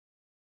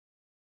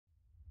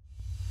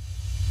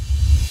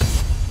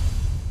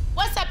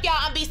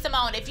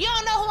Simone. If you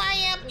don't know who I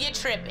am, you're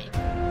tripping.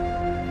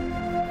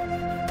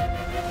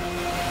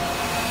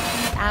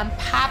 I'm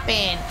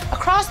popping.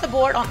 Across the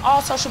board on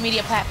all social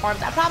media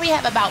platforms, I probably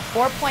have about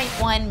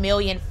 4.1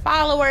 million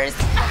followers.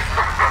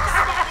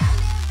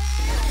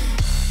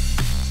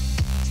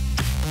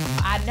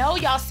 I know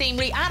y'all see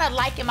me. I'm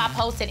liking my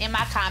posts and in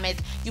my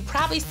comments. You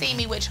probably see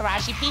me with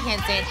Taraji P.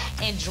 Henson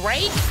and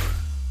Drake.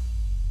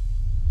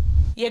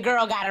 Your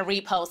girl got a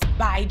repost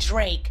by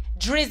Drake.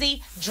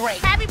 Drizzy Drake.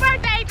 Happy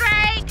birthday,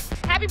 Drake!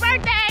 Happy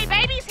birthday!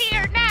 Baby's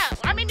here. No,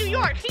 I'm in New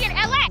York. She in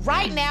LA.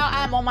 Right now,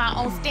 I'm on my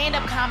own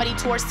stand-up comedy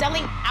tour,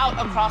 selling out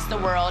across the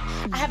world.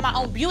 I have my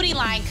own beauty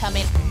line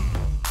coming.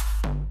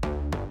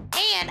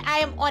 And I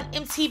am on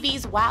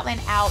MTV's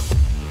Wildin' Out.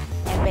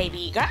 And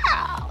baby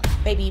girl,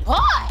 baby boy,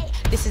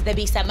 this is the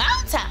B Simone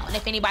town.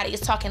 If anybody is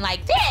talking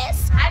like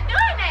this, I'm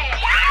doing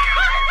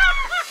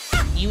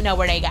it. You know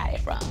where they got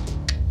it from.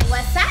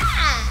 What's up?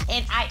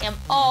 And I am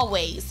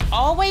always,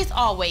 always,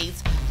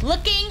 always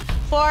looking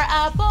for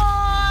a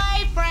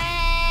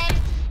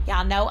boyfriend.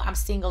 Y'all know I'm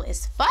single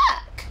as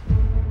fuck.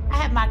 I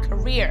have my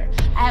career,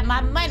 I have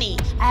my money,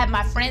 I have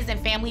my friends and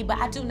family, but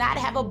I do not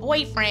have a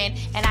boyfriend,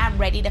 and I'm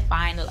ready to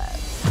find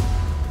love.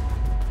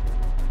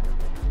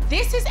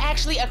 This is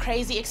actually a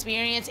crazy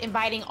experience,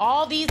 inviting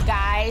all these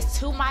guys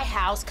to my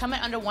house, coming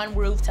under one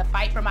roof to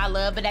fight for my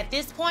love. But at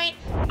this point,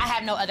 I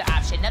have no other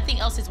option. Nothing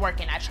else is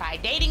working. I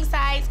tried dating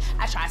sites,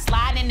 I tried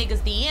sliding in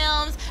niggas'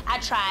 DMs, I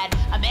tried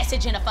a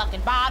message in a fucking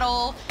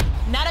bottle.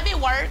 None of it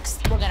works.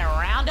 We're gonna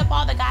round up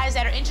all the guys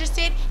that are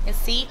interested and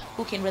see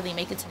who can really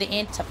make it to the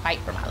end to fight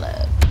for my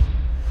love.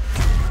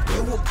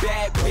 You a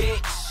bad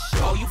bitch.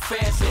 Oh, you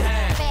fancy,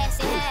 huh?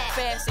 Fancy,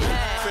 Fancy,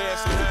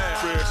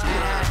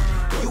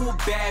 You a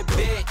bad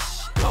bitch.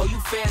 Oh, you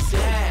fancy,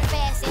 huh?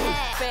 fancy,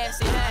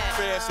 Fancy,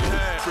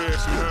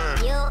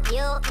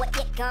 You, what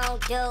you gon'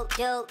 do,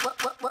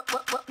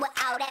 what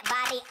all that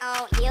body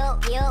on you,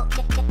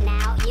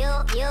 now,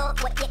 you,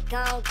 what you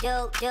gon' do,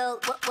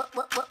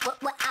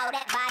 what all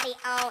that body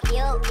on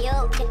you,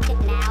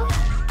 now.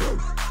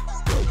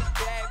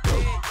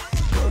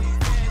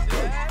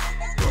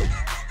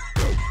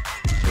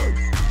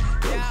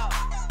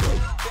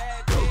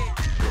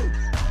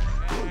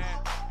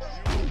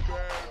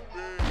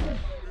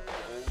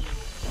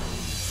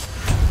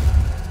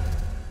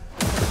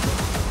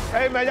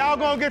 Hey, man, y'all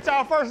gonna get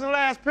y'all first and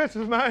last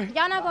pictures, man.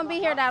 Y'all not gonna be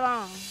here that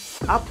long.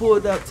 I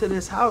pulled up to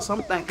this house.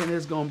 I'm thinking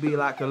it's gonna be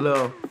like a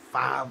little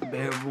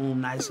 5-bedroom,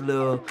 nice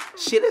little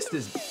shit. It's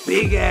this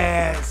big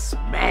ass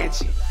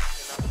mansion.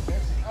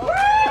 Y'all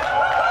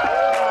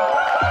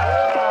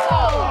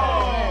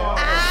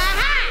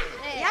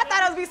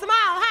thought it was B Simone,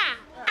 huh?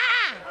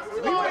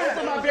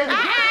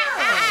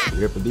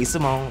 You're for B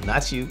Simone,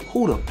 not you.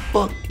 Who the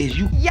fuck is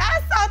you?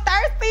 Y'all so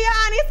thirsty,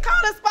 honey. It's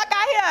cold as fuck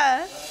out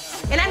here.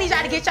 And I need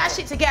y'all to get y'all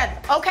shit together,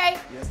 okay?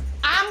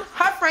 I'm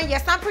her friend.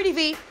 Yes, I'm Pretty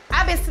Vee.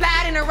 I've been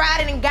sliding and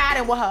riding and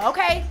guiding with her,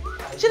 okay?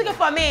 She's looking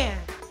for a man,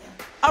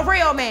 a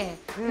real man,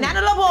 not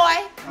a little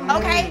boy,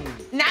 okay?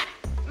 Not,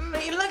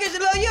 look at your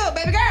little you,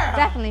 baby girl.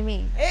 Definitely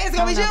me. It's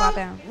gonna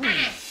be you.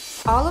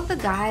 All of the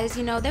guys,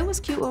 you know, they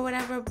was cute or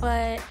whatever,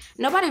 but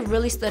nobody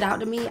really stood out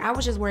to me. I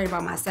was just worried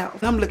about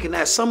myself. I'm looking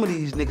at some of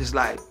these niggas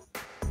like,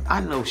 I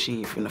know she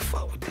ain't finna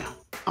fuck with them.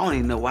 I don't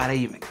even know why they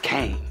even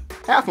came.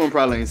 Half of them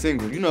probably ain't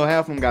single. You know,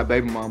 half of them got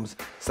baby mamas,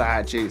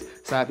 side chicks,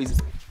 side pieces.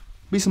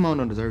 B Simone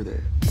don't deserve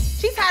that.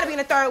 She's tired of being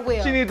a third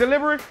wheel. She need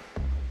delivery?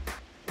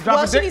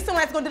 Well, she needs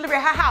someone that's gonna deliver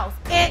at her house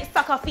and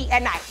suck her feet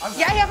at night.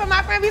 Y'all hear from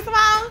my friend B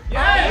Simone?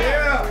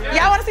 Yeah.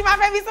 Y'all wanna see my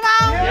friend B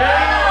Simone?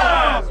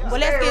 Yeah. Well,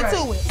 let's get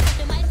to it.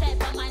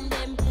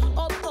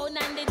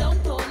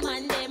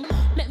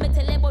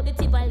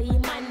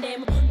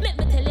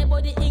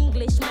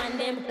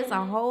 It's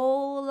a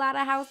whole lot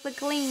of house to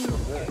clean.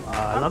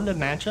 I love the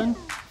mansion.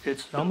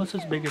 It's almost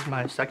as big as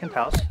my second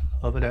house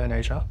over there in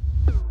Asia.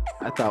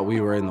 I thought we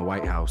were in the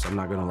White House. I'm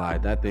not gonna lie,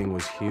 that thing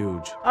was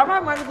huge. All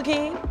right, Martin Luther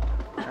King.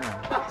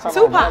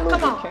 Tupac,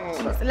 come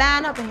on. Let's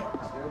line up in here.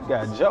 You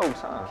got jokes,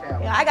 huh?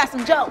 Yeah, I got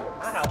some jokes.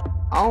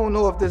 I don't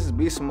know if this is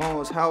B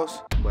Simone's house,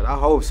 but I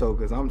hope so,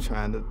 because I'm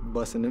trying to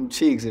bust in them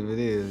cheeks if it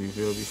is, you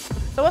feel me?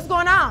 So what's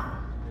going on?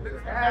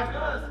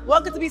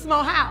 Welcome to B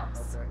Simone's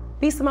house.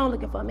 B Simone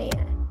looking for a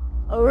man,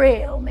 a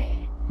real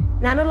man.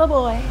 Not a little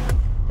boy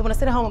that wanna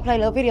sit at home and play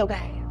little video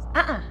games.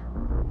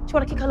 She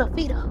wanna kick her little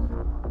feet up.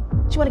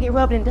 She wanna get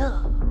rubbed and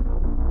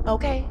dubbed,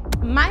 okay?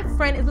 My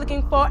friend is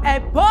looking for a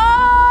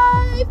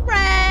boyfriend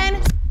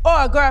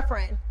or a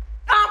girlfriend.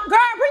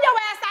 Girl, bring your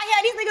ass out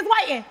here. These niggas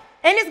waiting.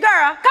 And this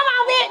girl, come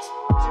on, bitch.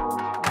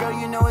 Girl,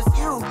 you know it's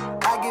you.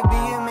 I could be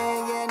your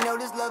man, yeah, know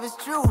this love is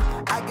true.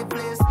 I could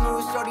play it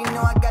smooth, shorty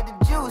know I got the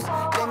juice.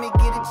 Let me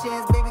get a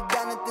chance, baby,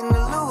 got nothing to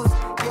lose.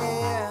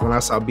 Yeah. When I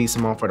saw B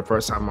Simone for the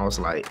first time, I was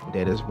like,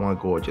 that is one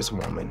gorgeous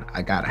woman.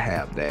 I gotta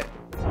have that.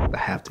 I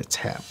have to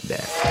tap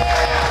that.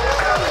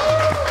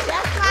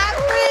 That's my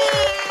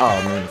friend.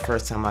 Oh man, the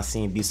first time I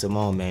seen B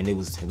Simone, man, it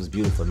was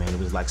beautiful, man. It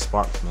was like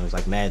sparks, man. It was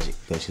like magic.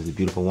 Because she's a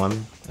beautiful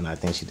woman, and I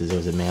think she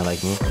deserves a man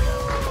like me.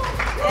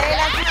 Hey,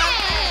 that's my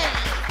friend.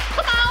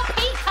 Come on,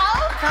 Pico.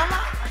 Come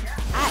on.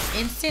 I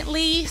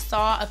recently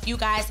saw a few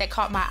guys that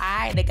caught my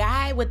eye. The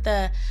guy with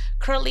the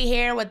curly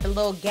hair with the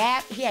little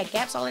gap, he had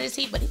gaps all in his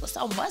teeth, but he was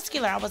so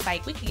muscular. I was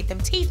like, we could get them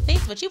teeth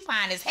fixed, but you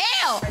fine as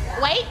hell.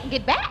 Wait,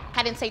 get back.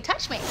 I didn't say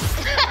touch me.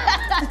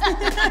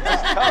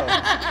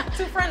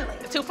 Too friendly.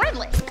 Too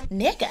friendly.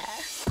 Nigga.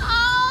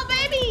 Oh,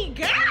 baby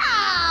girl.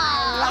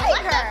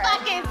 What the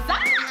fuck is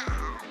that?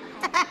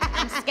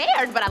 I'm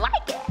scared, but I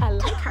like it. I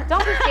like her.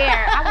 Don't be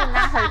scared. I will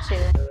not hurt you.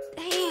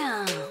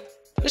 Damn.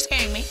 You're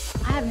scaring me.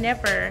 I have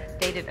never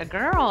dated a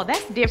girl.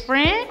 That's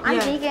different. I'm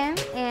vegan,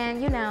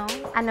 and you know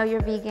you're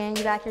vegan.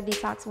 You got your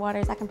detox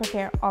waters. I can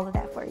prepare all of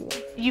that for you.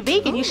 You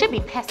vegan? You should be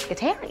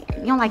pescatarian.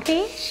 You don't like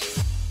fish?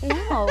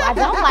 No, I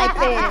don't like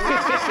fish.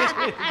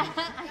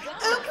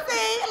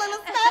 Oopsie, a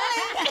little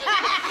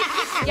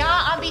spelling.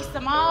 Y'all, I'm B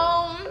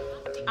Simone.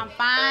 I'm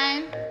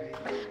fine.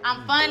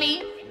 I'm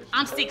funny.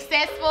 I'm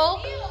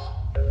successful.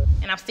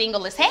 And I'm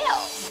single as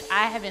hell.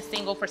 I have been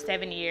single for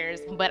 7 years,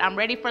 but I'm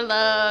ready for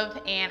love,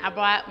 and I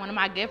brought one of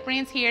my good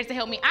friends here to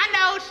help me. I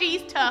know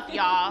she's tough,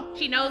 y'all.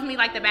 She knows me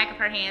like the back of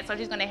her hand, so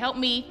she's gonna help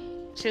me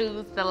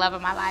choose the love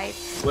of my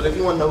life. Well, if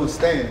you wanna know who's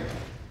staying,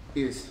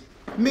 it's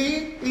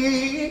me.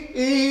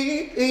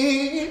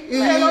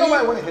 Man,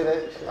 nobody wanna hear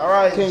that. All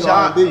right, King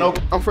John, no,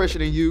 I'm fresher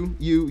than you,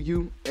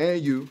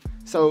 and you.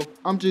 So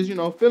I'm just,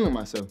 feeling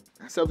myself.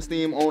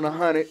 Self-esteem on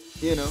 100,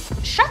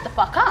 Shut the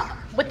fuck up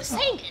with the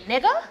singing,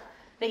 nigga.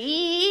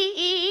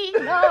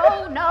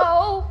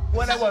 No.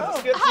 What that was, a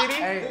skip CD?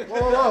 Hey,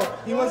 whoa.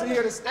 He wasn't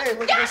here to stay.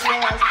 Look at this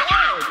last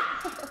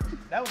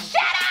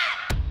Shut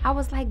up! I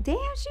was like, damn,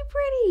 she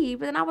pretty.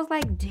 But then I was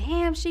like,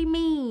 damn, she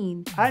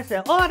mean. I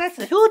said, oh, that's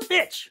a huge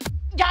bitch.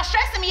 Y'all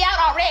stressing me out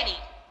already.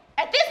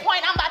 At this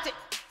point, I'm about to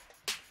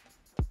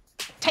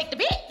take the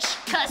bitch,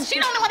 cause she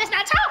don't know when it's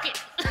not talking.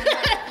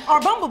 Or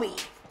Bumblebee.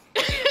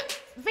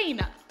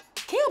 Vina.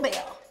 Kill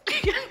Bill.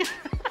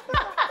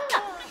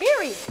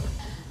 Period.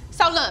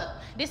 So look,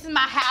 this is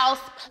my house.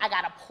 I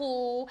got a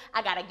pool,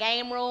 I got a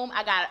game room,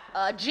 I got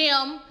a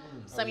gym.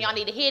 Some of y'all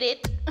need to hit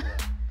it.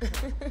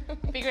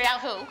 Figure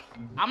out who.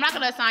 I'm not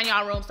gonna assign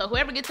y'all rooms, so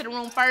whoever gets to the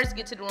room first,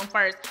 get to the room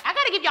first. I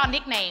gotta give y'all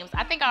nicknames.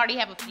 I think I already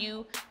have a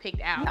few picked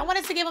out. I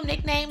wanted to give them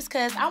nicknames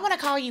because I wanna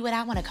call you what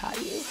I wanna call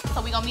you.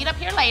 So we gonna meet up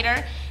here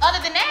later. Other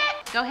than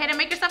that, go ahead and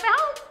make yourself at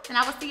home, and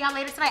I will see y'all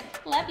later tonight.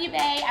 Love you,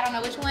 babe. I don't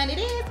know which one it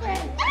is, but...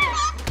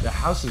 The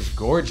house is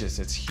gorgeous.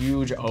 It's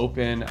huge,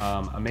 open,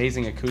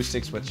 amazing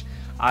acoustics, which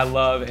I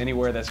love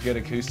anywhere that's good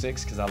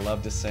acoustics because I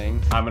love to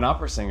sing. I'm an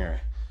opera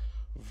singer.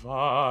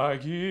 Vagissima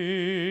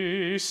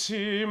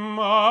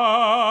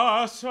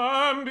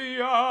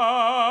sembianza.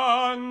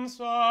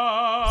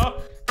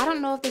 I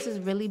don't know if this is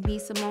really B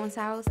Simone's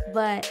house,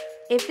 but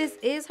if this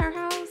is her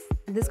house,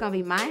 this is gonna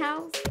be my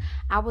house,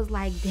 I was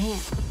like, damn.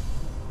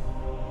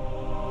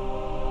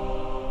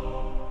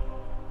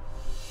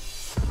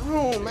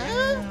 Oh,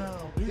 man.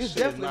 It's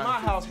definitely my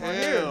house right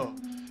here.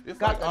 It's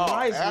got the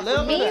nice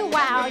level.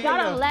 Meanwhile, y'all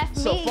done left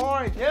me.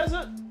 Safari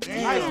desert.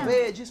 Nice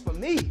bed just for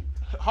me.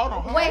 Hold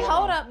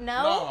up, no.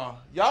 Nah,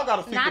 y'all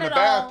gotta sleep in the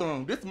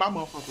bathroom. This is my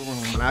motherfucking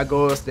room. When I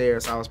go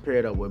upstairs, I was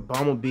paired up with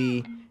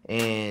Bumblebee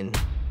and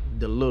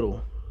the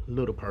little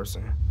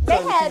person.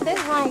 They had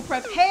this room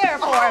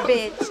prepared for a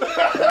bitch.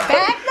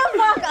 Back the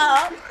fuck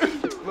up.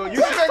 Well,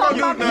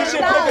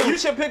 you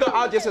should pick up.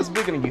 I'll just as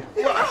bigger than you.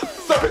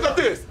 So pick up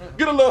this.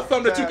 Get a little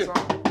something that you can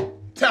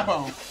tap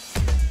on.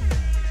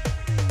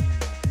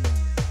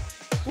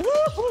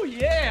 Woohoo,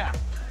 yeah.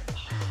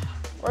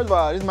 First of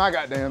all, this is my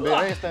goddamn bed.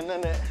 I ain't standing none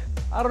of that.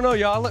 I don't know,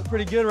 y'all. I look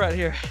pretty good right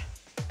here.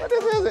 What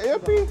this is, an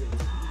LP?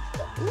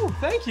 Ooh,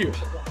 thank you.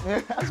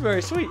 That's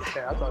very sweet.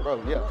 Yeah, I thought,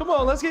 bro, yeah. Come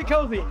on, let's get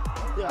cozy.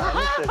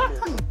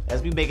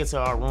 As we make it to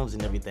our rooms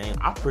and everything,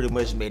 I pretty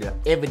much made it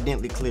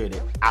evidently clear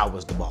that I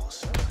was the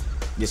boss.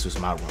 This was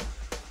my room.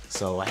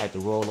 So I had to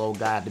roll old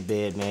guy to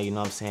bed, man, you know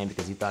what I'm saying?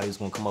 Because he thought he was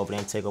gonna come over there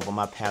and take over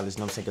my palace, you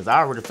know what I'm saying? Because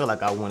I already feel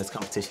like I won this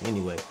competition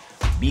anyway.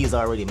 B is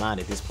already mine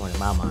at this point in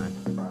my mind.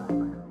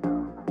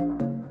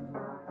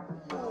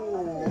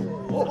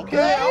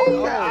 Okay.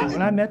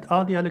 When I met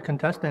all the other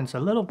contestants, a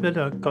little bit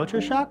of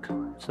culture shock.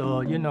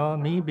 So,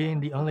 me being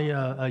the only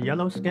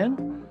yellow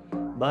skin.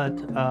 But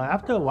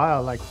after a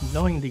while, like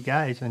knowing the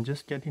guys and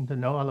just getting to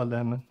know all of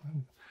them,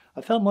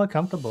 I felt more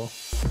comfortable.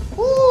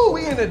 Ooh,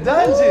 we in the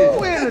dungeon. Ooh,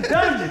 we in the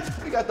dungeon.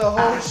 We got the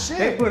whole shit.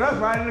 They put us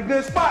right in a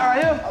good spot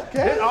right here.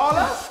 Okay. It's all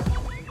us.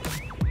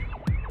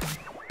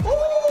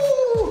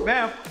 Ooh.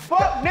 Man,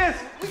 fuck this.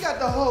 We got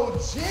the whole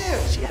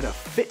gym. She had a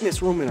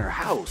fitness room in her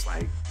house.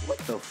 Like, what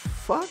the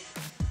fuck?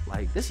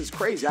 Like, this is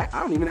crazy. I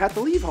don't even have to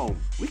leave home.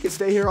 We can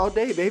stay here all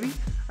day, baby.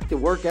 I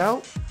can work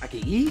out. I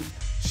can eat.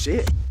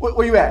 Shit.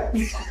 Where you at?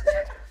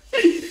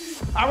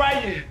 All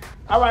right.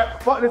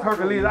 Fuck this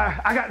Hercules.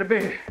 I got the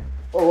bed.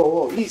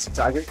 Whoa, easy,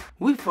 Tiger.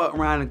 We fuck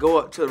around and go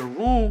up to the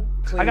room.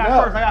 I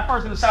got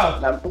first in the shower.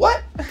 Now,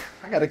 what?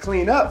 I gotta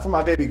clean up for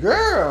my baby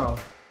girl.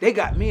 They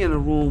got me in a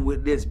room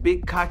with this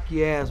big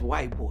cocky ass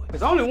white boy.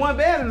 There's only one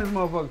bed in this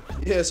motherfucker.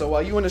 Yeah, so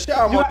while you in the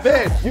shower, I'm on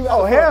bed.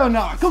 Oh, hell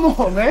no. Come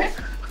on, man.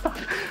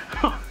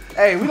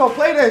 Hey, we gonna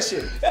play that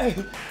shit.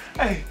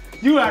 Hey,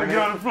 you gotta get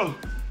on the floor.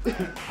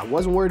 I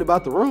wasn't worried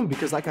about the room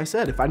because, like I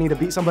said, if I need to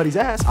beat somebody's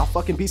ass, I'll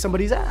fucking beat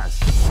somebody's ass.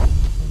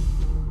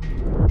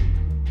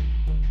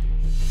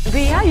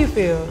 V, how you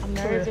feel? I'm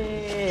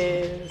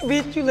nervous.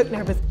 Bitch, you look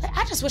nervous.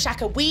 I just wish I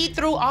could weed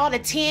through all the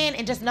 10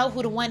 and just know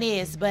who the one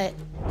is, but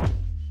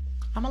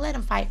I'm gonna let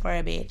him fight for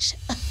a bitch.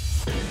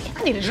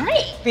 I need a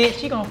drink.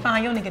 Bitch, you gonna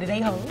find your nigga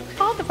today, ho.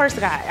 Call the first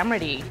guy. I'm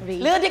ready.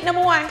 Lil Dick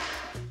number 1.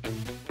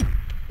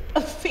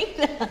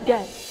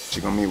 Yeah.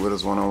 She gonna meet with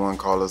us one-on-one,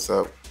 call us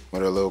up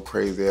with her little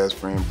crazy ass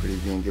friend Pretty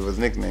Vee and give us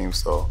nicknames,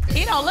 so.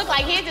 He don't look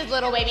like his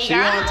little baby She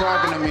girl. wasn't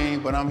talking to me,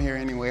 but I'm here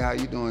anyway. How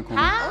you doing, Queen?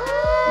 Hi.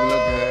 You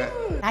look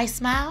good. Nice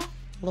smile,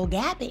 little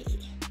gappy.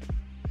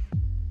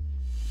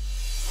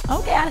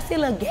 Okay, I see a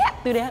little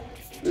gap through that.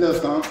 Little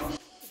stomp.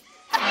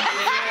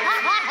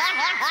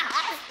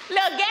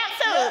 Little gap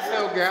too.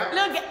 Little gap.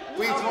 Little gap.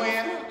 We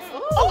twin.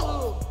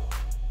 Ooh.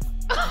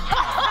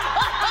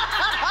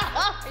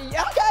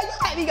 Okay, you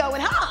might be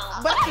going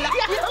home, but I love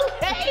you.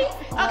 Okay.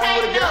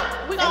 Okay, no,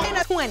 we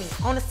gonna 20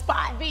 on the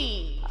spot.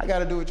 V. I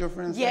gotta do what your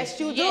friends say. Yes,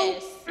 you do.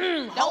 Yes.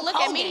 Don't look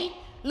at me.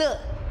 Look.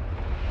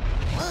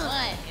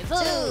 1,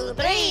 2,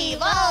 3, 4, 5,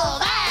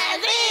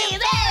 6,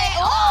 7.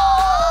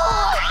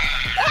 Oh!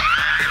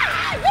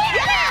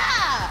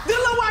 Yeah! Do the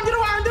little worm, do the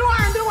worm, do the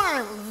worm, do the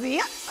worm.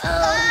 Zip.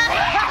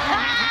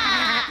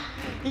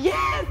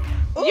 Yes.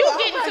 Ooh, You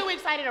getting too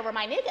excited over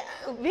my nigga.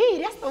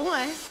 V, that's the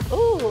one.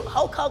 Ooh,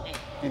 Hulk Hogan.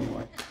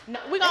 Anyway. No,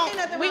 we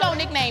gonna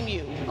nickname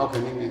you Okay,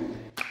 nickname.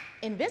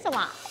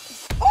 Invisalign.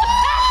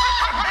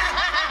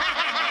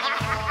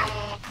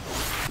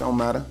 Don't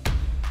matter.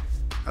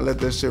 I let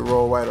that shit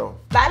roll right off.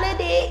 Bye, Lil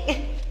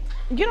Dick.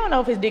 You don't know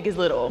if his dick is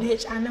little.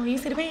 Bitch, I know you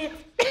see the pants.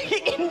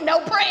 No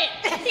print.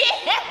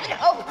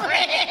 No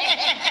print.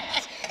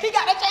 He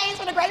got a change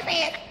for the great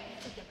pants.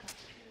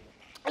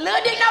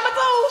 Lil Dick number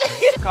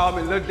 2. Call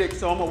me Lil Dick,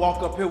 so I'm gonna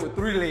walk up here with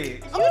 3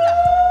 legs.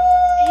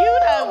 You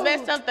done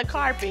messed up the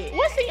carpet.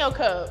 What's in your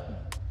cup?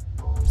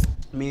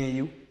 Me and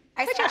you.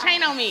 Put your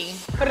chain on me.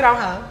 Put it on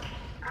her.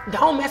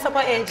 Don't mess up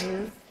her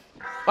edges.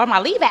 Or my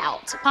leave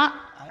out, huh?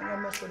 I ain't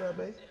gonna mess with that,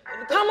 baby.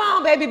 Come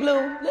on, baby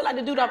blue. Look like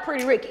the dude on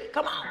Pretty Ricky.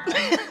 Come on.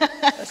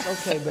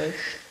 That's okay, baby.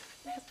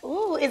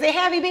 Ooh, is it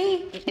heavy,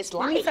 B? It's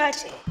Let me light.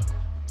 touch it.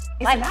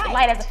 It's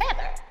Light as a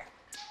feather.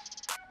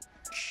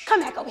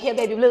 Come back over here,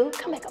 baby blue.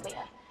 Come back over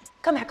here.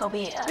 Come back over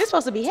here. It's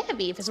supposed to be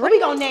heavy if it's What we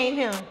gonna name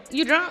him?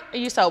 You drunk or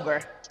you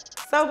sober?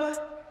 Sober?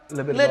 A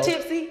little bit Little of both.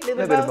 tipsy? A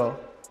little bit of both.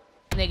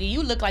 Nigga,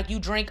 you look like you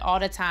drink all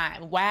the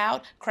time.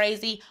 Wild,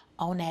 crazy,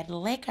 on that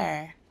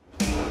liquor.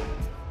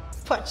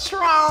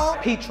 Patron.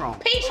 Petron.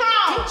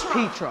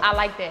 Petron. I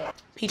like that.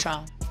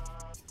 Petron.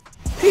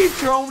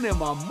 Petron in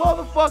my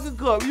motherfucking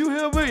cup. You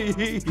hear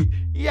me?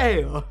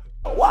 Yeah.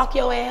 Walk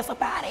your ass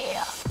up out of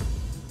here.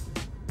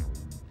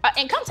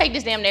 And come take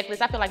this damn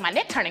necklace. I feel like my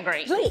neck turning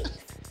green. Please.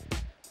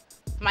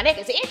 My neck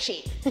is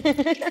itchy.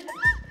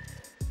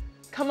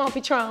 Come on,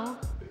 Patron.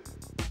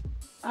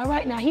 All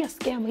right, now he a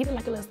scammer. He look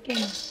like a little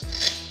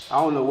scammer.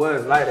 I don't know what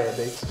it's like that,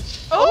 baby.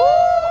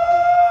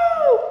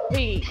 Ooh!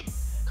 P.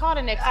 Call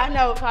the next one. I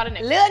know. Call the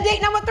next Lil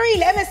Dick number 3.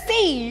 Let me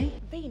see.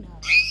 Vina.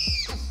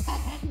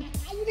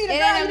 You need It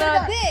ain't a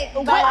little dick.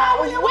 Come on,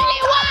 Willy Wonka.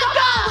 Come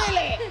on,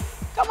 Willy.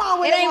 Come on,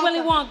 Willy It ain't Wonka.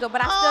 Willy Wonka,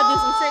 but I still do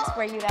some tricks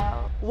for you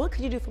though. What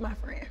could you do for my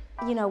friend?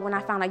 You know, when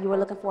I found out you were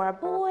looking for a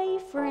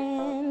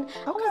boyfriend,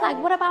 I was like,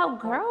 what about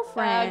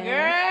girlfriend? You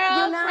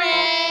know,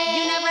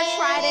 you never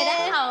tried it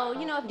out.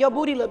 You know, if your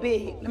booty look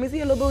big. Let me see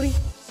your little booty.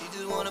 She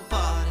just wanna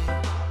party.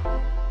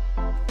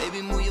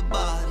 Baby, move your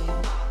body.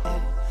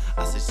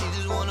 I said she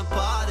just wanna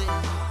party,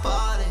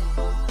 party,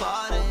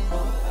 party.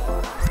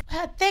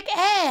 Her thick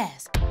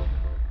ass.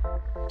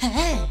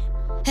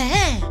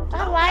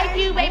 I like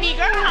you, baby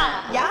girl.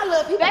 Y'all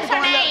love people. That's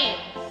her name.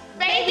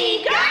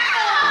 Baby girl.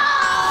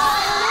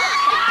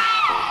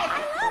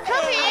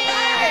 Come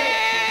here.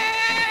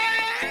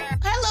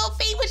 Her little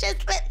feet was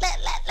just let.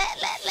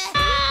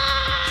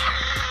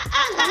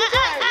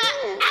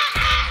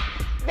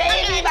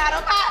 Baby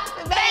bottle pop.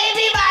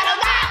 Baby bottle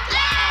pop.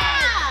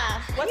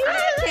 I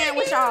can't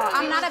with y'all.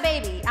 I'm not a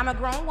baby. I'm a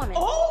grown woman.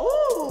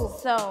 Ooh.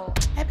 So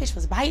that bitch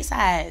was bite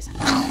size.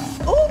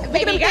 Ooh,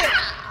 baby girl.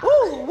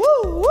 Ooh,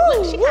 woo,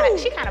 woo. Look,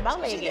 she kind of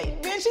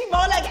bow-legged. Man, she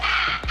more like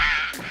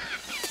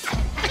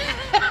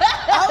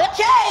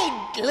Okay,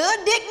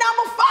 Lil Dick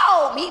number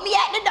 4. Meet me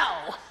at the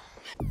door.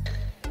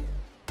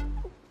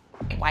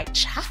 White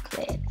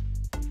chocolate.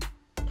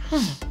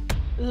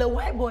 Little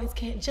white boys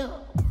can't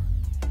jump.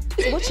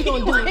 So what you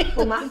gonna do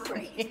for my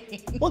friend?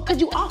 What could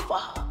you offer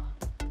her?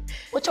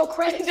 What's your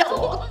credit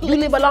score? You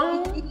live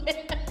alone?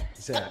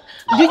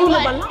 Do you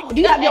live alone?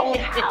 Do you have your own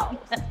house?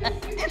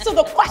 Answer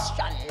the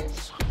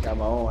questions. Got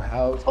my own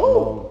house, got my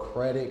own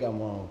credit, got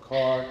my own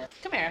car.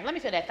 Come here, let me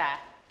feel that thigh.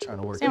 Trying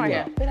to work Stand right it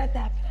here. out.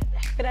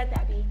 Feel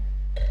that, B.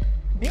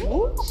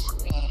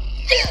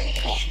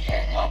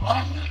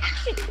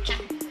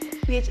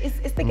 Bitch,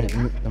 it's thinking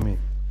about. Let me.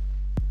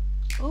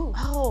 Ooh.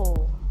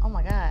 Oh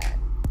my God.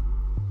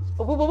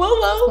 Woo, woo, woo,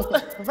 woo.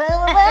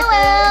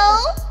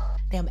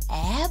 Them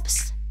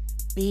abs.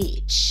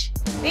 bitch.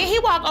 Then he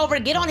walk over,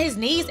 get on his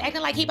knees,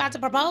 acting like he about to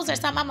propose or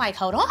something. I'm like,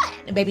 hold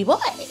on, baby boy.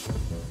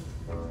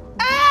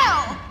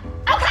 Oh!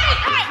 Okay,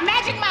 all right,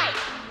 Magic Mike.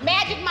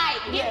 Magic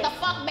Mike, get the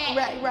fuck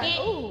back. Right.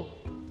 Ooh.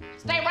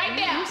 Stay right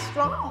there. You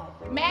strong.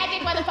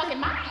 Magic motherfucking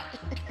Mike.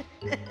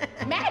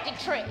 Magic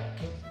trick.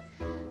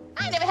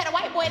 I ain't never had a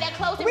white boy that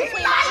close in We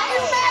between like my you,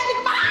 legs. Magic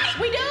Mike.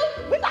 We do?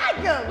 We like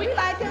him. We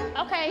like him.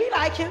 Okay. We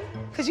like him.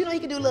 Cause you know he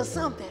can do a little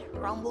something.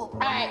 Rumble. All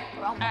right.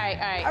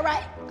 All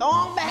right. Go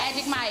on back.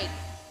 Magic Mike.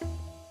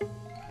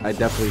 I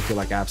definitely feel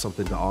like I have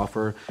something to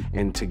offer,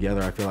 and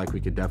together I feel like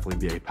we could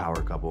definitely be a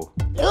power couple.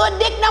 Little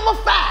dick number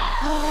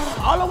 5.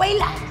 All the way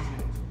live.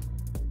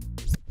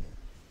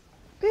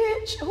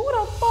 Bitch, who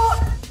the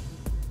fuck?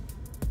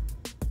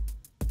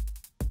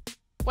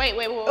 Wait.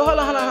 Hold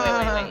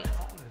on.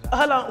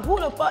 Hold on, who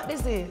the fuck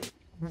this is?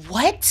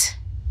 What?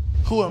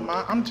 Who am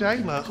I? I'm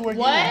Jayla. Who are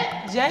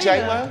What? you?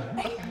 Jayla.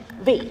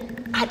 V,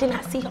 I did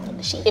not see her on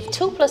the sheet. If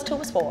 2 + 2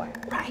 is 4,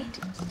 right?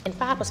 And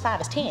 5 +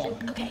 5 is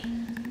 10. Okay.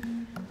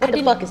 What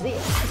the fuck is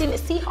this? I didn't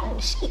see her on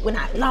the sheet. When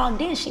I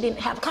logged in, she didn't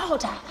have a call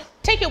time.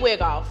 Take your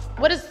wig off.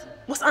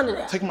 What's under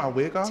there? Take my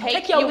wig off?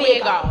 Take your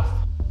wig off.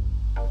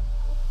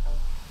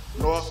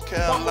 North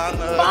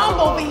Carolina.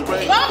 Bumblebee.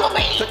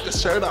 Take the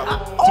shirt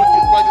off.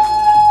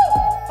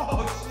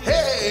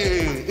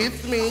 Hey,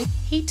 it's me.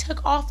 He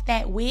took off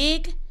that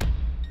wig?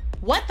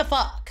 What the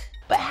fuck?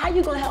 But how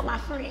you gonna help my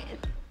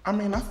friend? I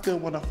mean, I still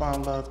want to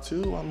find love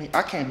too. I mean,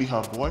 I can't be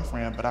her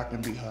boyfriend, but I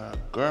can be her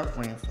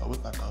girlfriend. So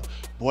it's like a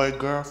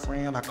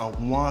boy-girlfriend, like a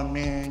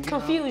woman.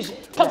 Confusion.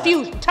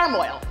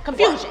 Turmoil.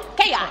 Confusion.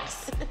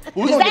 Chaos.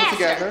 We're gonna get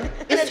together.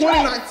 It's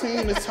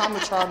 2019. It's time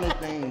to try new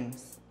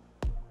things.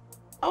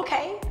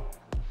 Okay.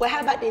 Well, how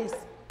about this?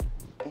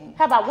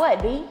 How about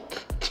what, B?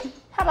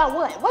 How about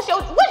what? What's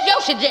your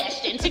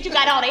suggestion? Since you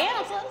got all the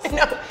answers.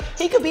 No,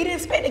 he could be the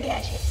Inspector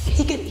Gadget.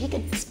 He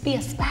could be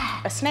a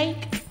spy. A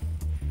snake?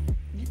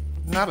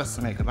 Not a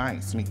snake, cause I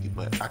ain't sneaky,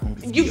 but I can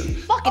be. You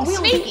fucking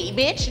sneaky,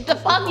 bitch. The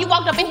fuck? You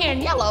walked up in here in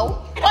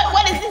yellow.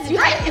 What is this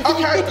dress?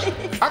 Okay,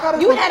 I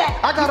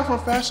got it from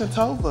Fashion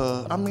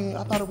Tova. I mean,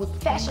 I thought it was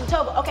Fashion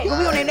Tova. Okay, well,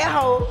 we on in that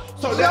hole.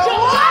 So that's but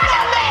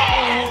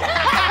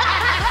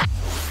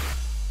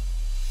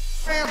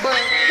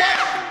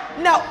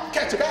what? No.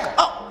 Catch your bag.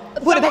 Oh,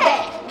 put it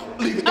back.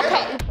 Leave it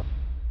there.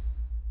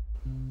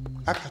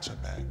 I got your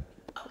bag.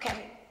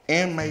 Okay.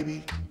 And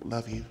maybe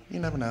love you. You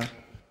never know.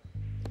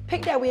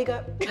 Pick that wig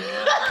up. Pick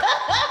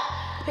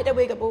that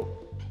wig up, boo.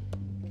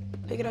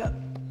 Pick it up.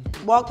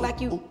 Walk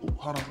like you. Ooh,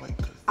 hold on, wait.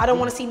 I don't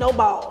want to see no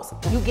balls.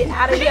 You get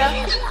out of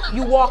here.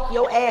 You walk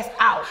your ass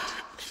out.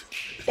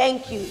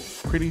 Thank you.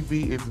 Pretty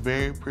Vee is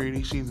very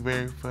pretty. She's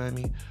very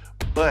funny,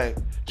 but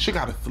she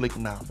got a slick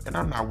mouth, and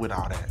I'm not with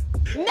all that.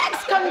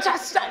 Next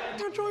contestant.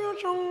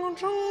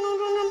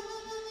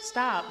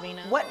 Stop,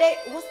 Vina.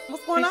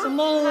 What's going on?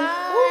 Simone.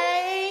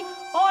 Hi.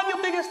 Oh, I'm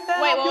your biggest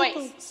fan.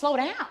 Wait. Slow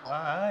down. All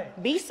right.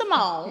 B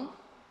Simone.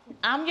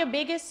 I'm your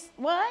biggest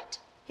what?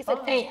 He said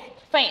fan.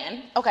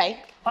 Fan.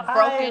 Okay.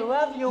 I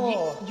love you.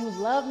 You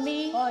love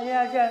me? Oh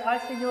yeah. I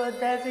see you at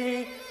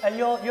Desi and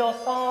your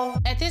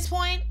song. At this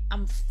point,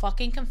 I'm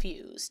fucking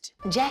confused.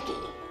 Jackie.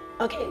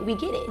 Okay, we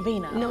get it.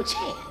 Vina. No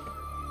chance.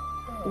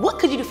 What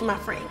could you do for my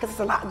friend? Because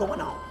there's a lot going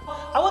on.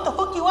 I want to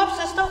hook you up,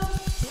 sister.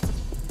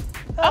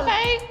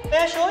 Okay. May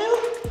I show you?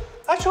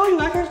 I'll show you.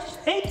 I got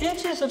 8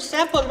 inches of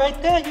sample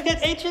right there. You get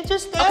 8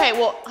 inches there? Okay,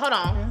 well, hold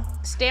on.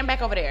 Stand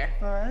back over there.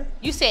 All right.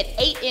 You said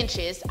 8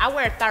 inches. I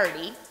wear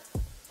 30.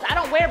 I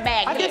don't wear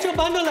bag hair. I get you a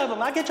bundle of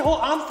them. I get your whole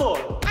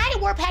armful. I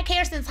ain't wore pack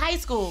hair since high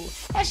school.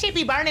 That shit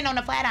be burning on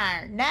the flat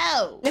iron.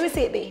 No. Let me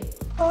see it, B.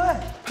 All right.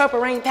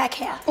 Purple rain pack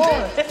hair.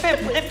 Oh, it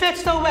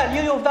fits so well.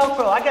 You use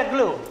Velcro. I get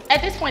glue.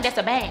 At this point, that's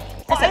a bang.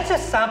 It's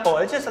just sample.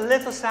 It's just a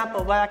little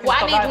sample. But I can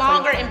I need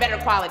longer and better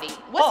quality.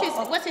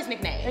 What's his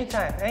nickname?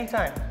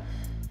 Anytime.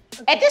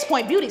 At this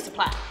point, beauty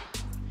supply.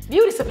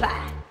 Beauty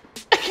supply.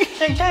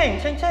 Ching.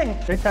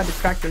 They try to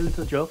crack their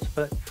little jokes,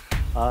 but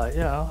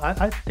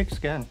I thick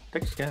skin,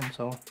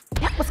 so.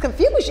 That was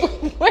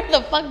confusion. Where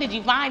the fuck did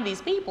you find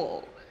these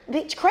people?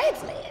 Bitch,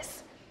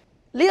 Craigslist.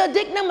 Lil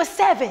Dick number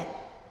 7.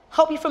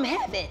 Hope you from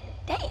heaven.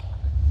 Damn.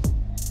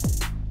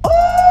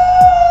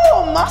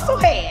 Oh,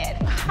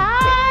 musclehead.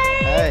 Hi.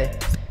 Hey,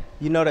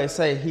 you know they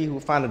say he who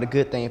findeth a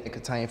good thing can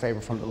contain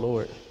favor from the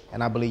Lord.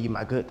 And I believe you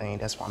my good thing.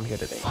 That's why I'm here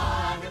today.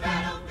 How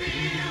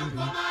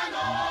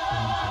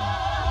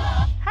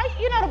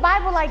you know the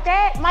Bible like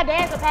that? My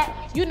dad's a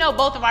pastor. You know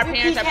both of our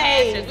parents are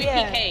pastors. We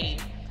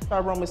PK'd. Try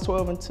Romans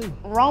 12:2.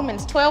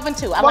 Romans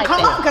 12:2. I well, like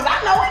come that. on, because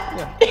I know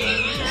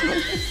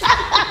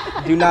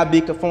it. Do not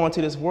be conformed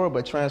to this world,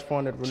 but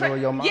transform the renewal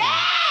of your mind. Yeah!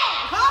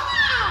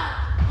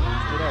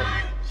 Do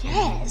that.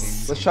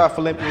 Yes. Let's try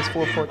Philippians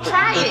 4:14.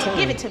 Try it.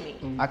 Give it to me.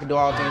 I can do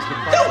all things through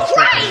Through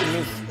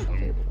Christ.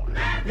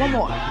 One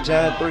more.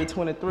 John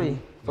 3:23.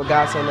 For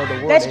God so loved the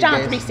world. That's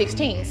John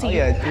 3:16. See? Oh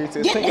yeah,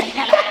 3:16. Get the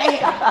hell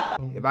out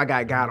of here. If I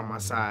got God on my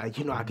side,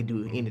 you know I can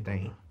do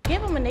anything.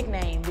 Give him a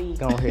nickname, B.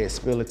 Go ahead,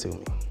 spill it to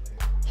me.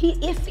 He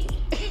iffy.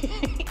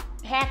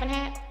 half and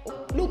half?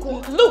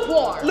 Lukewarm.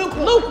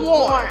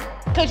 Lukewarm.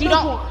 Because you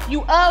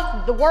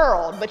of the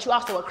world, but you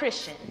also a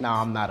Christian. No,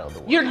 I'm not of the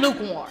world. You're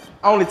lukewarm.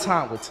 Only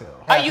time will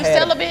tell. Are you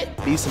celibate?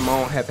 B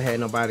Simone haven't had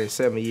nobody in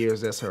 7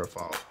 years. That's her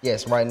fault.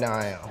 Yes, right now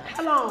I am.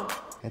 How long?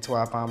 Until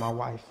I find my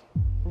wife.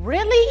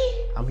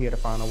 Really? I'm here to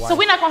find a wife. So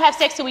we're not gonna have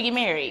sex till we get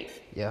married?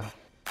 Yeah.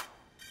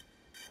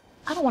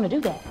 I don't want to do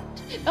that.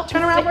 No,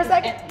 turn around for a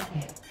second.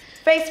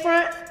 Face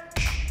front.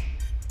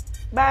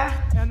 Bye.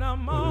 And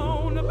I'm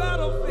on the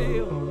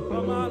battlefield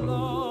for my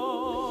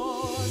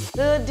Lord.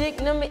 Good dick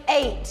number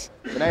 8.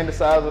 It ain't the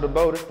size of the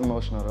boat, it's the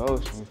motion of the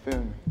ocean, you feel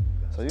me?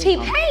 So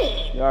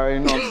T-Pain. You already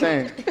know what I'm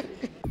saying.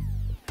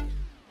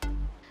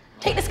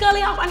 Take the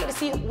scully off. I need to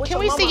see what Can your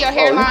we mama. see your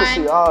hairline? Oh, you can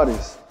see all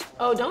this.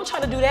 Oh, don't try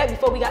to do that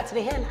before we got to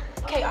the hairline.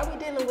 Okay, are we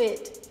dealing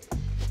with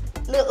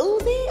Lil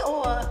Uzi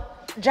or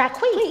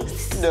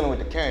Jacquees? I'm dealing with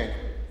the king.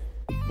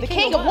 The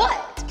king of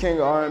what? King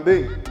of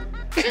R&B.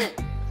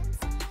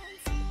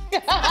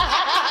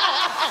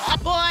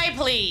 Boy,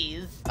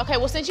 please. Okay,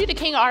 well, since you the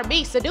king of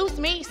R&B, seduce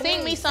me,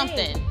 sing me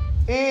something.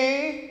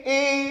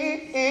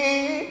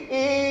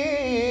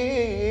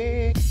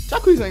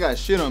 Jacquees ain't got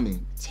shit on me.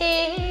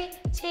 B.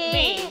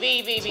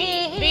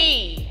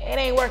 It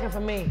ain't working for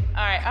me. All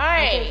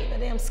right. Take the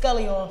damn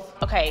scully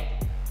off. Okay,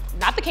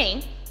 not the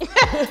king.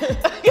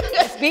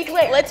 Let's be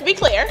clear. Let's be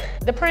clear.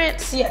 The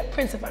prince. Yeah,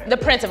 Prince of R&B. The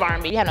prince of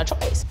R&B. You have no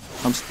choice.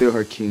 I'm still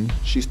her king.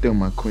 She's still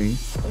my queen.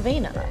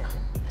 Vina,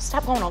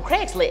 stop going on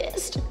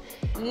Craigslist.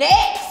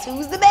 Next,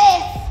 who's the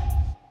best?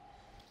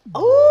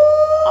 Ooh.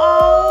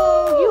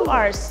 Oh, you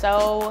are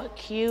so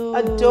cute.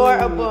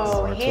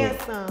 Adorable,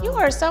 handsome. You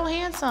are so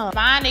handsome.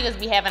 Fine niggas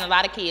be having a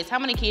lot of kids. How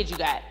many kids you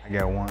got? I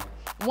got one.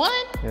 One?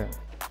 Yeah.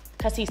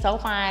 Cause he's so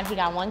fine, he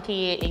got one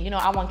kid, and you know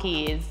I want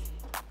kids.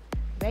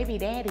 Baby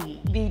daddy.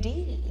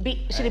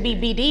 BD. Should it be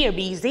BD or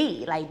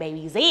BZ? Like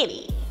baby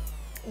Zeddy.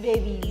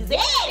 Baby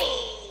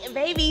Zeddy.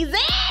 Baby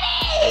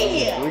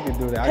Zeddy. We can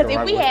do that. Cause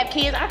if we have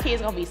kids, our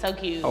kids gonna be so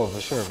cute. Oh, for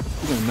sure.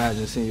 You can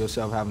imagine seeing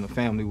yourself having a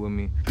family with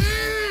me.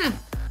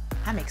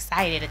 I'm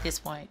excited at this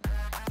point.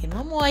 Getting a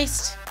little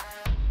moist.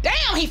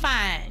 Damn, he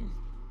fine.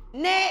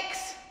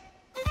 Next.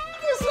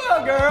 What's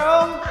up,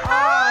 girl?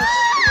 Hi.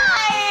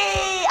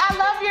 I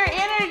love your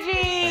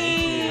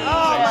energy.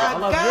 Oh my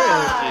love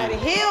God. your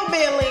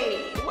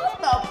Hillbilly. What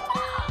the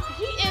fuck?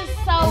 He is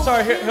so I'm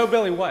sorry, cute.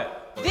 hillbilly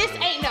what? This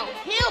ain't no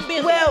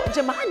hillbilly. Well,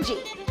 Jumanji.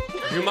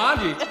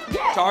 Jumanji?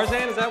 Yes.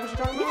 Tarzan, is that what you're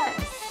talking about? Yes.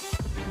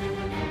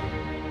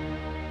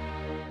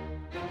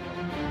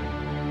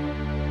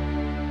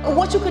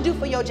 What you could do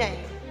for your Jane?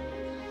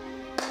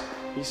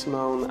 B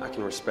Simone, I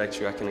can respect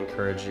you, I can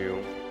encourage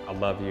you, I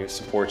love you,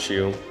 support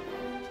you.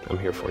 I'm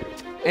here for you.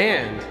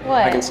 And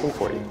What? I can sing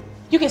for you.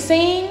 You can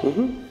sing?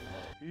 Mm-hmm.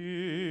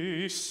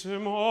 B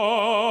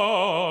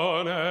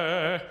Simone,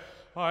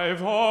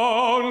 I've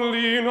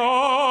only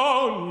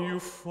known you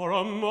for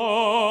a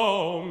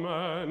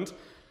moment,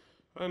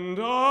 and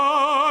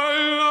I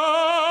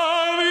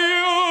love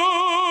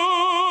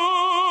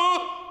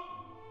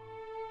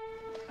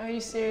you. Are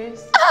you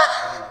serious?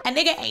 A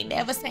nigga ain't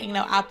never sang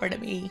no opera to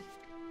me.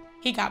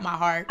 He got my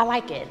heart. I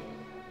like it.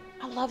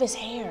 I love his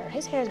hair.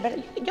 His hair is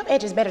better. Your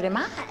edge is better than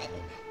mine.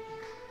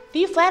 Do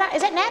you flat out?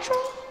 Is that natural?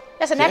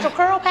 That's a natural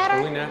curl pattern?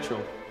 Only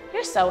natural.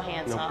 You're so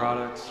handsome. No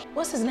products.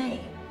 What's his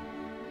name?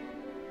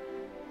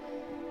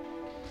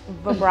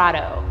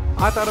 Vibrato.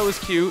 I thought it was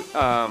cute.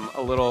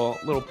 A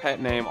little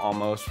pet name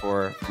almost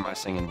for my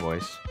singing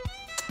voice.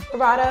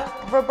 Vibrato.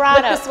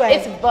 Vibrato. Look this way.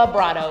 It's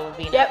vibrato,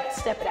 Venus. Yep,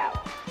 step it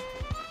out.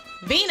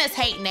 Venus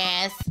hating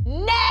ass.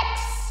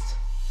 Next.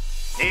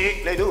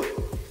 Hey, they do it.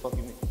 Fuck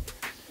you, me.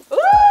 Ooh,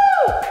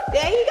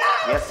 there you go.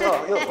 Yes, sir.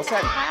 Yo, what's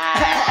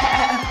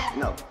happening?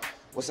 No.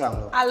 What's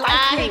happening? I like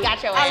him. He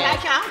got your I ass.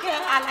 like him. I don't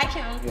care. I like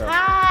him. Yo,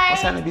 Hi.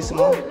 what's happening, B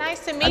Simone? Ooh,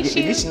 nice to I meet get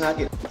you. the dish and I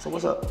get. So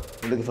what's up?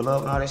 You looking for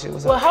love and all that shit?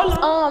 What's Well, up? hold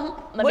on.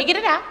 Let me get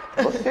it out.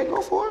 Okay,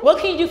 go for it. What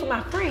can you do for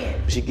my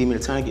friend? She give me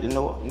the time to get to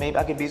know her. Maybe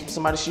I could be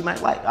somebody she might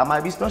like. I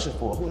might be special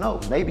for her. Who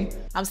knows? Maybe.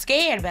 I'm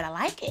scared, but I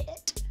like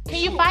it. Can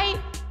you fight?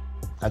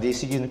 I did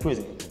see you in the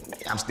prison.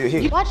 I'm still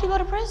here. Why'd you go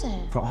to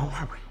prison? For armed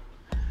robbery.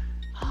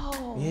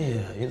 Oh. Yeah,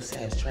 it was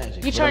sad, it's tragic.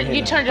 You But I'm turned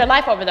here now. your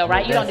life over though,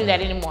 right? You don't do that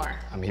Definitely. anymore.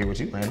 I'm here with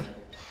you, man.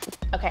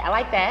 Okay, I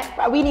like that.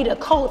 Right, we need a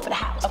code for the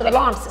house, for the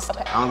alarm system.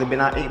 Okay. I only been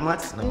out 8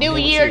 months. and I'm New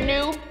here year, with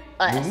you. new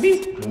us. New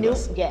me? New,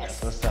 us. yes.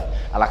 That's what's up.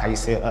 I like how you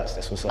said us.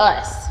 That's what's up.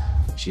 Us.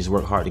 She's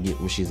worked hard to get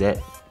where she's at.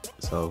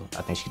 So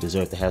I think she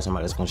deserves to have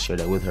somebody that's gonna share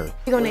that with her.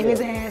 You gonna name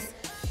his ass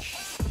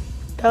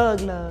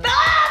Thug Love. Now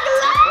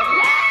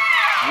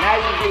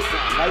you can get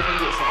some. Now you can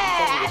get some.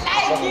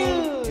 Thank you.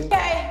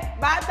 Okay,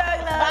 bye Thug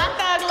Love. Bye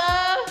Thug Love.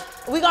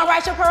 We gonna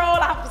write your parole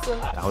officer.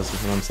 I was, you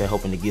know what I'm saying,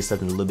 hoping to get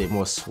something a little bit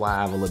more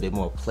suave, a little bit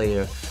more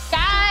player.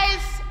 Guys,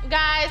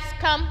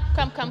 come.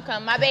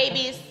 My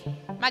babies,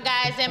 my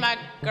guys and my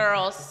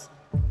girls.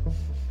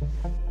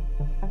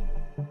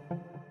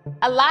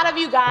 A lot of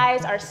you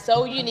guys are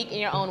so unique in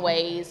your own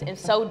ways and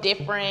so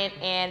different,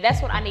 and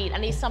that's what I need. I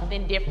need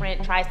something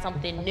different, try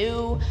something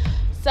new.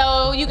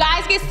 So you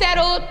guys get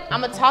settled.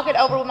 I'm gonna talk it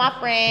over with my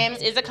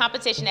friends. It's a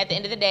competition at the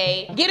end of the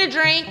day. Get a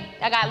drink.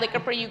 I got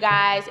liquor for you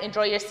guys.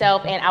 Enjoy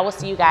yourself, and I will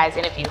see you guys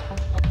in a few.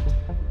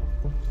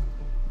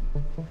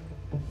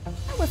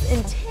 That was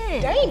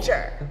intense.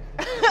 Danger.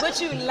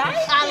 But you like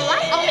I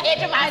like on the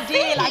edge of my seat.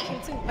 I did like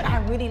him too, but I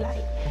really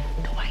like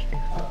Dwight.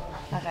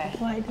 Okay.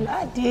 Dwight,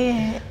 I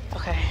did.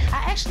 Okay.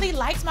 I actually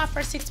liked my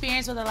first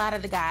experience with a lot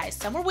of the guys.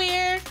 Some were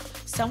weird,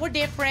 some were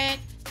different,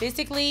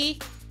 physically,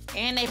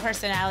 and their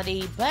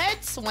personality.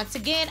 But once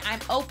again, I'm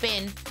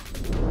open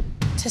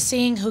to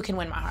seeing who can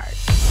win my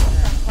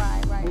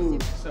heart.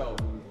 Right. So.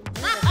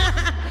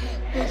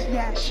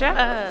 Yeah. Shut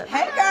up.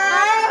 Hey,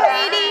 girl.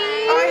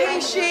 Ladies. Oh, hey,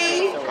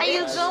 she. How you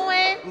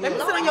doing? Let me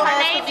sit on your Her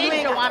ass name if you is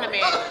ain't- Joanna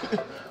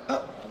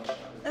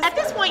Man. At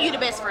this point, you the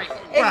best friend.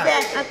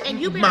 Exactly. And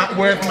you've been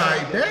Where's my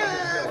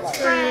best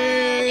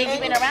friend. And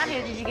you've been around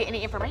here. Did you get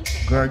any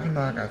information? Girl, you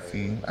know I got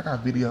seen. I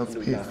got videos,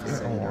 pics,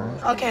 and more.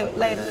 Okay,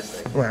 later.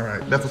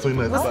 Right. That's what's we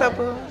What's up,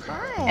 boo?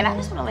 And I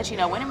just want to let you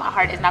know, winning my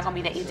heart is not going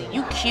to be that easy.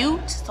 You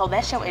cute, so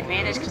that's your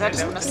advantage because I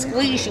just want to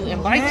squeeze you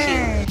and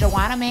bite you.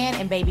 Joanna Man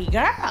and baby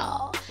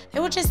girl. They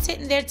were just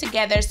sitting there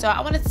together, so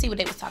I wanted to see what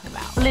they was talking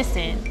about.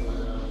 Listen,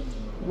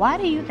 why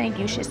do you think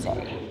you should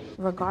stay?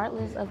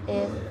 Regardless of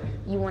if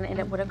you want to end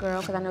up with a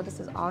girl, because I know this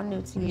is all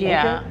new to you.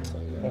 Yeah.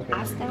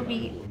 I'll still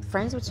be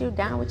friends with you,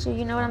 down with you,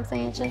 you know what I'm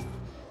saying? Just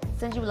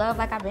send you love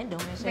like I've been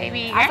doing. Shit.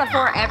 Baby I girl.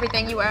 support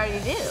everything you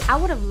already do. I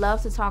would have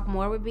loved to talk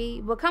more with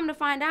B, but come to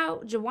find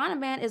out, Joanna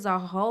Man is a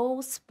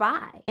whole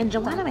spy. And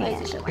Joanna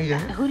Man, Yeah.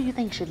 who do you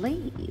think should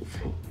leave?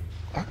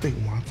 I think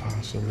one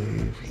time should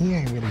leave. He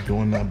ain't really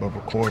doing nothing but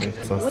recording.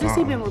 So What has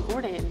he been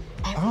recording?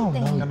 I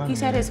don't know.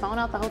 He's had his phone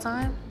out the whole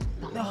time?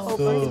 The whole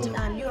Good.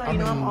 time. You already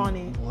know I'm on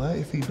it. What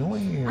is he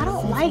doing here? I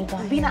don't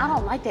like, Bina, I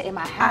don't like that in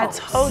my I house.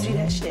 told you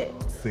that shit.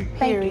 See.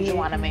 Thank you,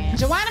 Joanna Man.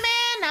 Joanna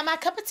Man, not my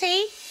cup of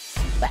tea.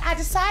 But I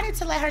decided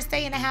to let her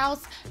stay in the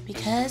house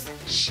because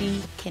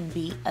she can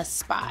be a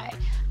spy.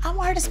 I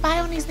want her to spy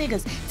on these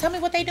niggas. Tell me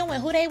what they doing,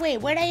 who they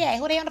with, where they at,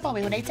 who they on the phone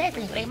with, who they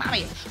texting, who they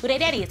mommy is, who they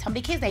daddy is, how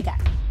many kids they got.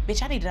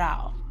 Bitch, I need it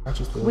all. I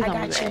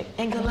got you.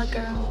 And good luck,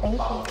 girl.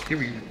 Thank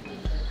you.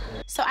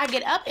 So I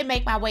get up and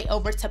make my way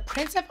over to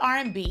Prince of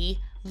R&B,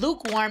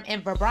 Lukewarm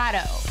and Vibrato.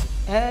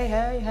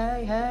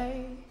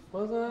 Hey.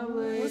 What's up,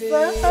 ladies?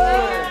 What's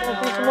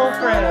up? B Simone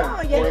friend.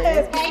 Oh,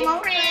 yes. Hey,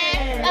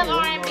 friends of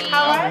R&B.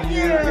 How are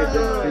you?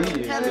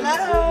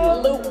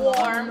 Hello.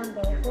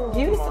 Lukewarm.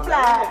 Beauty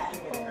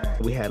supply.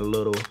 We had a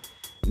little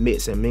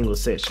mix and mingle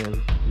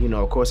section. You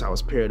know, of course, I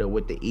was paired up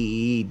with the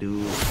EE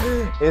dude.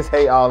 It's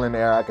hate all in the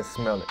air. I can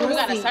smell it. You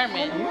got a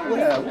sermon.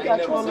 Yeah, we got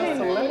your little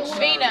selection.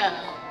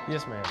 Bina.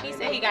 Yes, ma'am. He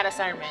said he got a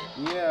sermon.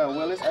 Yeah,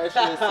 well, it's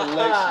actually a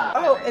selection.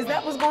 Oh, is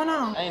that what's going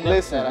on?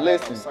 Listen.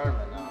 Listen.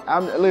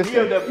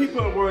 He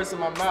put words in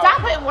my mouth.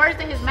 Stop putting words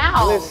in his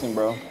mouth. Listen,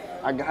 bro.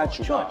 I got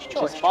you.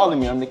 Just follow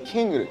me. I'm the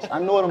king of this. I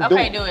know what I'm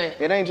doing. Okay, do it.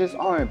 It ain't just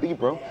R&B,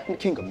 bro. I'm the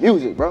king of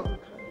music, bro. I'm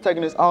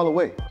taking this all the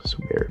way. It's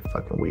weird,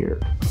 fucking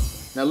weird.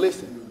 Now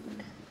listen.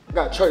 I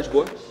got church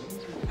boy.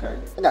 Okay.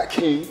 I got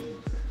king.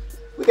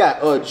 We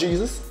got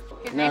Jesus.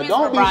 His Now name is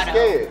don't Vibrato. be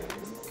scared.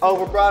 Oh,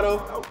 Vibrato.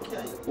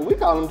 Okay. Well, we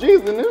call him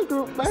Jesus in this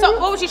group, baby. So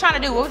what was you trying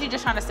to do? What was you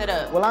just trying to set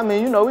up? Well, I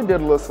mean, you know, we did a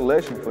little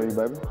selection for you,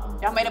 baby.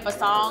 Y'all made up a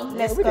song?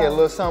 Let's We did a go.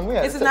 little something. We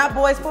had This is not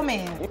boys for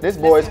men. This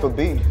boy's for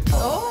B.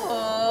 Oh.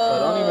 So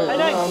don't even, you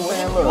know what I'm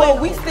saying? Look. Well,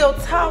 we still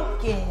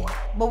talking,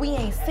 but we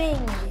ain't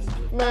singing.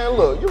 Man,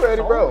 look, you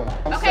ready, bro?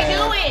 Okay,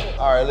 do it.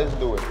 All right, let's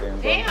do it then,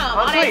 bro. Damn,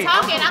 all that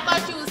talking, I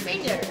thought you was a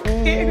singer.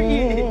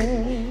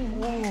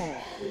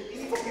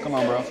 Come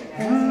on, bro.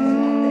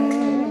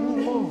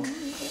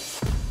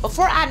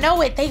 Before I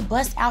know it, they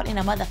bust out in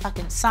a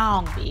motherfucking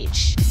song,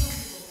 bitch.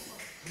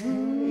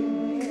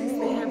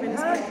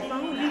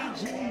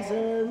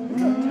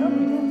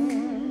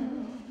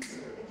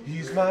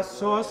 He's my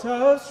source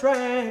of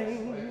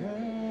strength.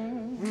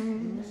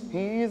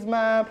 He's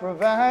my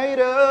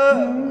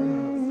provider.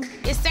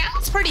 It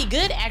sounds pretty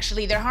good,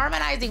 actually. They're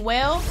harmonizing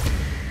well.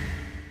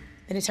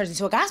 Then it turns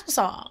into a gospel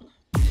song.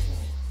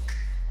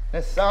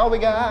 That's all we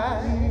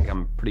got.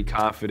 I'm pretty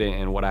confident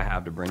in what I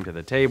have to bring to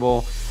the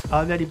table.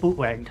 Already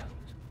bootlegged.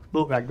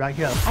 Bootleg right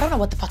here. I don't know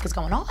what the fuck is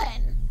going on.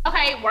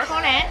 Okay, work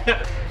on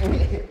that.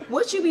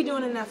 What you be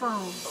doing in that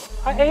phone?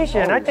 I'm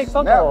Asian. I take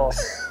phone calls.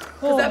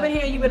 Because I've been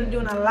hearing you been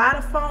doing a lot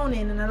of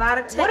phoning and a lot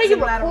of texting. What are you a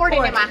lot of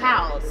recording in my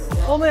house?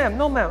 Oh, ma'am.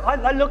 No, ma'am.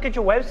 I look at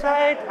your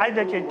website. I look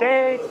at your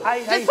dates.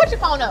 Just put your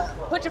phone up.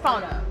 Put your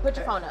phone up. Put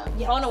your phone up.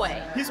 Phone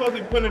away. He's supposed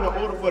to be putting in an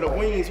order for the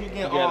wings. We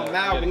getting all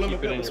mad with lemon keep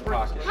it in pepper your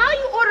sprinkles. pocket. How are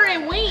you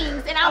ordering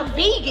wings and I'm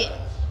vegan?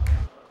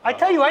 I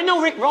tell you, I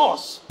know Rick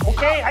Ross.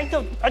 Okay, I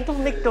don't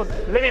make the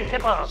lemon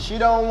pepper. She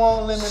don't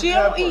want lemon She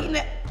pepper. don't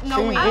eat no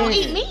She wings. I don't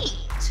vegan. eat meat.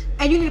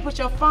 And you need to put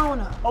your phone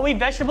up. Oh, we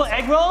vegetable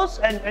egg rolls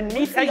and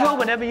meat egg roll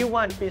whenever you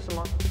want, B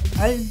Simone.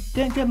 I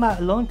didn't get my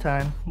alone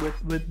time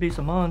with B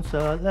Simone,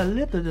 so a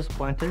little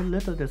disappointed,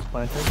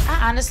 I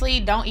honestly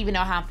don't even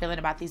know how I'm feeling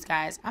about these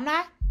guys. I'm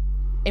not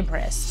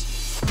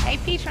impressed. Hey,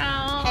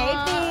 Petron. Hey,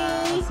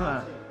 P.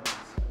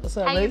 What's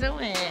up, How you lady?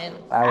 doing?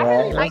 All I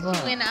really right. liked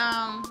you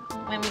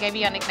when we gave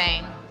you your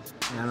nickname.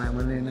 I like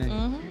my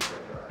name.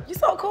 You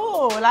so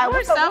cool. Like, You're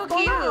what's so up, what's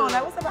going on? cute.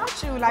 Like, what's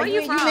about you? Like, Where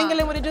you you from?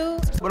 mingling with the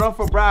dudes? But I'm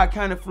from Broward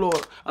County,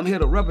 Florida. I'm here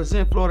to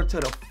represent Florida to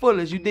the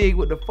fullest. You dig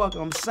what the fuck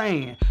I'm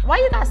saying? Why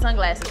you got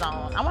sunglasses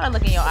on? I want to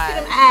look in your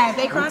eyes. Them eyes,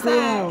 they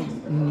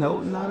cross-eyed. No,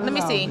 not at Let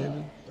me all, see.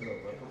 baby.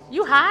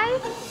 You high?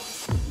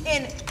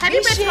 And have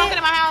you been smoking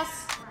in my house?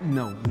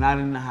 No, not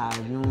in the house.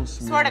 You don't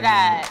smell. Swear to God.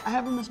 I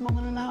haven't been smoking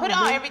in the house. Put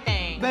on babe.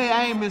 everything. Babe,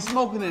 I ain't been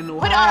smoking in no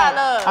Put house. on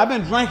our love. I've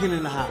been drinking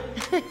in the house.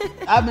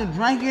 I've been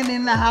drinking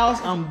in the house.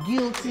 I'm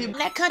guilty.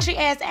 That country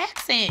ass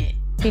accent.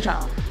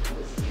 P-Tron,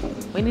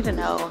 we need to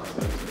know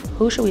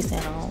who should we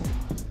send home?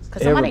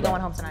 Cause somebody Everybody.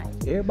 going home tonight.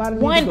 Everybody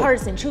need One to go.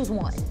 person, choose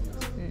one.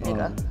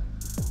 Nigga.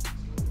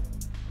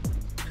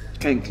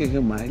 Can't kick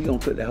him out. He gonna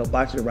put that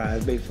hibachi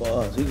rise bait for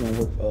us. He gonna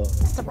work for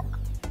us.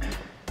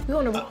 We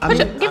on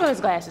the Give him his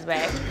glasses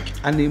back.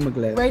 I need my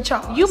glass. Ray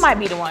Charles. You might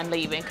be the one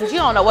leaving, cause you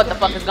don't know what the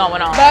fuck is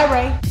going on. Bye,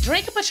 Ray.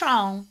 Drink a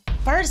Patron.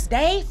 First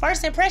day,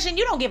 first impression,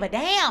 you don't give a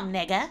damn,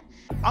 nigga.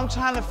 I'm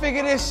trying to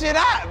figure this shit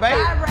out, baby.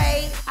 Bye,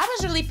 Ray. I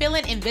was really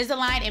feeling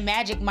Invisalign and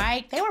Magic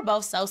Mike. They were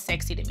both so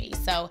sexy to me.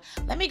 So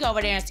let me go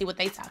over there and see what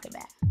they talk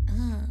about.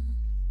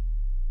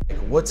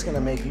 What's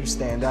gonna make you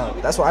stand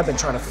out? That's what I've been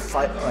trying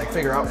to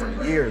figure out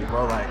for years,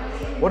 bro. Like,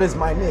 what is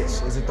my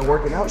niche? Is it the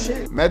working out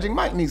shit? Magic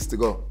Mike needs to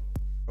go.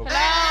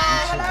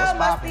 Hello,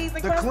 musties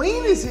and The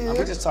queen is here.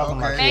 We're just talking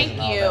about Thank kids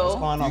and all you. that. What's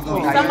going on?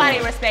 Cool. Somebody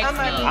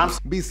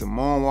respects me. B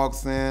Simone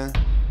walks in,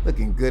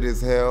 looking good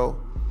as hell.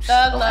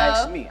 Thug Don't love.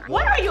 ask me.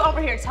 What are you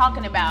over here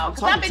talking about?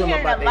 Because I've Talking been to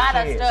hearing them a about lot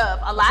their of kids. stuff,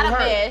 a lot of What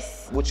you heard?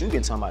 mess. What you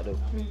been talking about, though?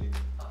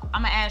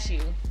 I'm gonna ask you.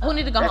 Who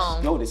need to go That's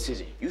home? your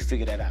decision. You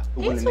figure that out.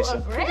 Who He's winning too this show?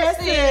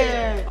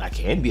 aggressive. I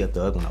can be a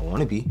thug when I want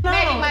to be.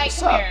 Magic Mike, What's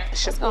come up? here.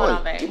 It's your What's going boy.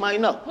 on, babe? You might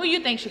know. Who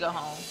you think should go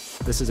home?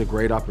 This is a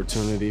great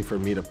opportunity for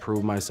me to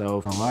prove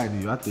myself. I'm lying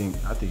to you. I think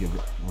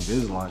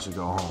Invisalign should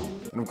go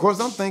home. And of course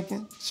I'm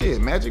thinking,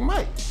 shit, Magic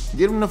Mike,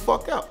 get him the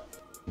fuck out.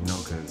 You know,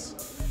 cause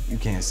you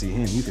can't see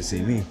him, you can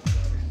see me.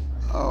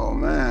 Oh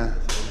man,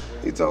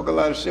 he talk a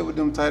lot of shit with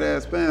them tight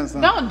ass pants.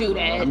 Huh? Don't do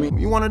that. I mean,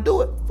 you wanna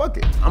do it? Fuck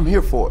it, I'm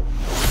here for it.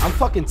 I'm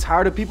fucking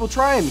tired of people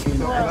trying me.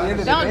 Don't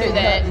do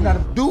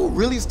that. Dude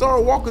really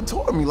started walking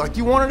toward me like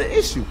you wanted an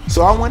issue.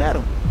 So I went at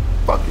him.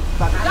 Fuck it.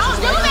 Don't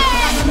do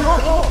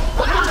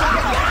that!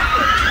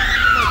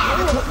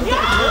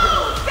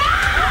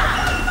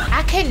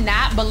 I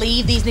cannot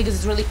believe these niggas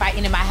is really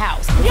fighting in my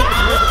house.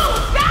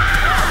 Stop!